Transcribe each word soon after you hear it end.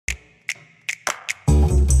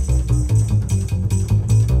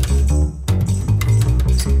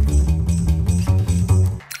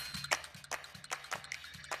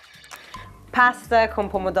pasta con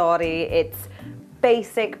pomodori. It's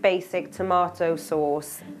basic tomato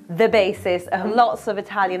sauce, the basis of lots of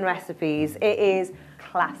Italian recipes. It is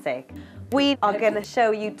classic. We are going to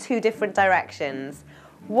show you two different directions.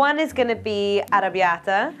 One is going to be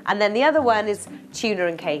arrabbiata, and then the other one is tuna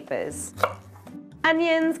and capers.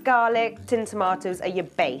 Onions, garlic, tin tomatoes are your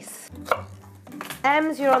base.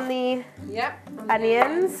 Ems, you're on the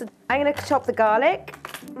onions. I'm going to chop the garlic.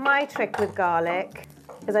 My trick with garlic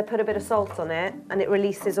is I put a bit of salt on it and it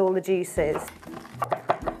releases all the juices.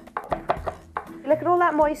 Look at all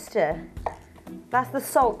that moisture. That's the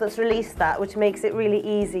salt that's released that, which makes it really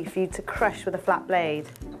easy for you to crush with a flat blade.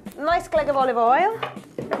 Nice glug of olive oil.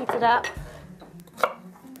 Heat it up.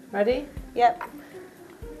 Ready? Yep.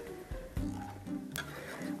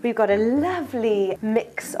 We've got a lovely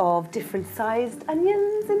mix of different sized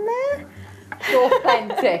onions in there. So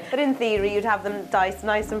authentic. But in theory, you'd have them diced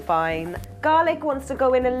nice and fine. Garlic wants to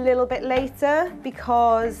go in a little bit later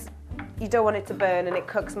because you don't want it to burn and it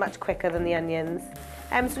cooks much quicker than the onions.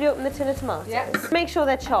 So will you open the tin of tomatoes? Yes. Make sure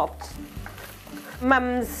they're chopped.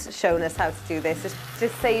 Mum's shown us how to do this. It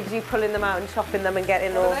just saves you pulling them out and chopping them and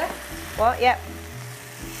getting all... What? Yep.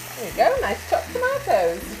 There you go, nice chopped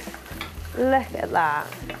tomatoes. Look at that.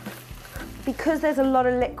 Because there's a lot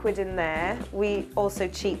of liquid in there, we also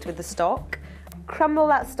cheat with the stock. Crumble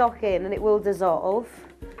that stock in and it will dissolve.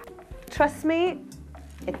 Trust me,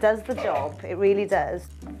 it does the job, it really does.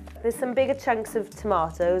 There's some bigger chunks of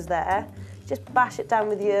tomatoes there. Just bash it down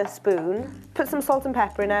with your spoon. Put some salt and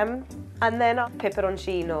pepper in them. And then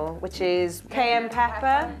peperoncino, which is cayenne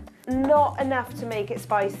pepper. Not enough to make it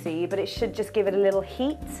spicy, but it should just give it a little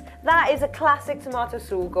heat. That is a classic tomato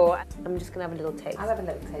sugo. I'm just gonna have a little taste. I'll have a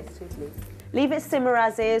little taste too, please. Leave it simmer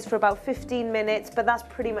as is for about 15 minutes, but that's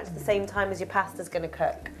pretty much the same time as your pasta's gonna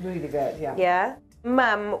cook. Really good, yeah. Yeah?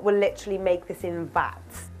 Mum will literally make this in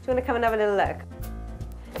vats. Do you wanna come and have a little look?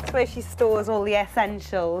 It's where she stores all the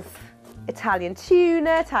essentials. Italian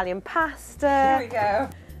tuna, Italian pasta. Here we go.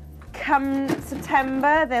 Come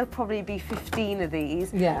September, there'll probably be 15 of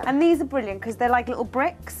these. Yeah. And these are brilliant because they're like little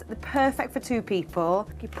bricks. They're perfect for two people.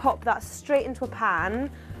 You pop that straight into a pan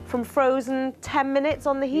from frozen 10 minutes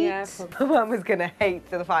on the heat. Yeah. Mum was going to hate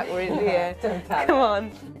the fact we're in here. Don't tell Come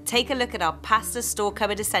on. Take a look at our Pasta Store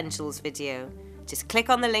Cupboard Essentials video. Just click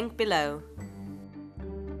on the link below.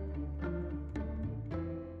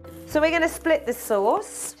 So we're going to split the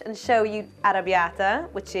sauce and show you arrabbiata,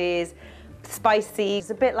 which is spicy. It's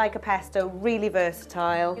a bit like a pesto, really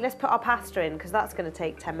versatile. Let's put our pasta in because that's going to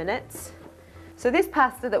take 10 minutes. So this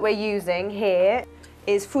pasta that we're using here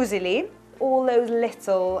is fusilli. All those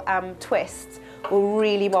little twists will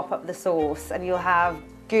really mop up the sauce and you'll have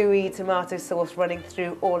gooey tomato sauce running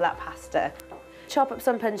through all that pasta. Chop up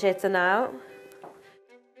some pancetta now.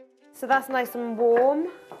 So that's nice and warm.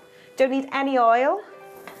 Don't need any oil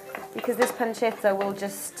because this pancetta will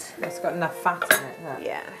just... It's got enough fat in it. Look.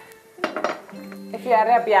 Yeah. If you're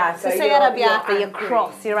arrabbiata, So say arrabbiata, you're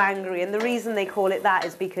cross, you're angry, and the reason they call it that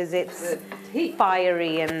is because it's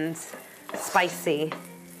fiery and spicy.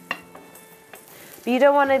 But you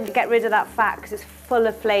don't want to get rid of that fat because it's full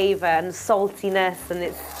of flavour and saltiness and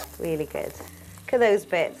it's really good. Look at those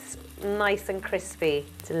bits, nice and crispy,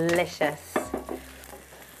 delicious.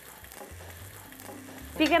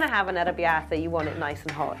 If you're going to have an arrabbiata, you want it nice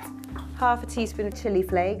and hot. Half a teaspoon of chilli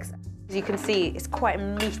flakes. As you can see, it's quite a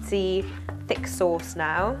meaty, thick sauce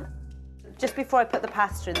now. Just before I put the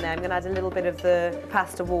pasta in there, I'm going to add a little bit of the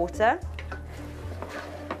pasta water.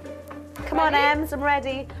 Come on, Ems, I'm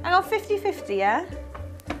ready. I got 50-50, yeah?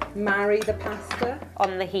 Marry the pasta.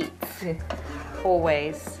 On the heat,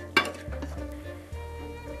 always.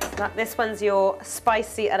 This one's your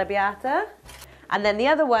spicy arrabbiata. And then the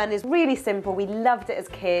other one is really simple. We loved it as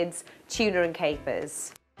kids, tuna and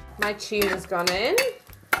capers. My tuna's gone in.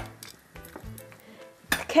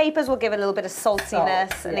 Capers will give it a little bit of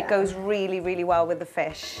saltiness Salt, and it goes really, really well with the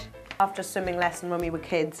fish. After a swimming lesson when we were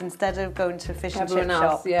kids, instead of going to a fish and chip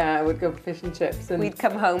shop, yeah, I would go for fish and chips. And we'd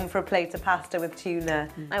come home for a plate of pasta with tuna.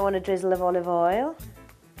 I want a drizzle of olive oil.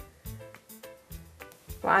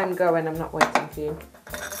 Well, I'm going, I'm not waiting for you.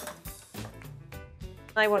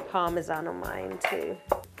 I want parmesan on mine too.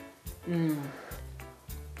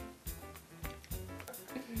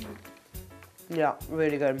 Yeah,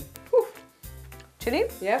 really good. Whew. Chili?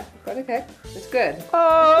 Yeah, got okay. It's good.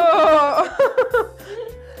 Oh!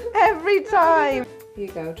 Every time. Here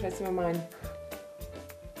you go, try some of mine.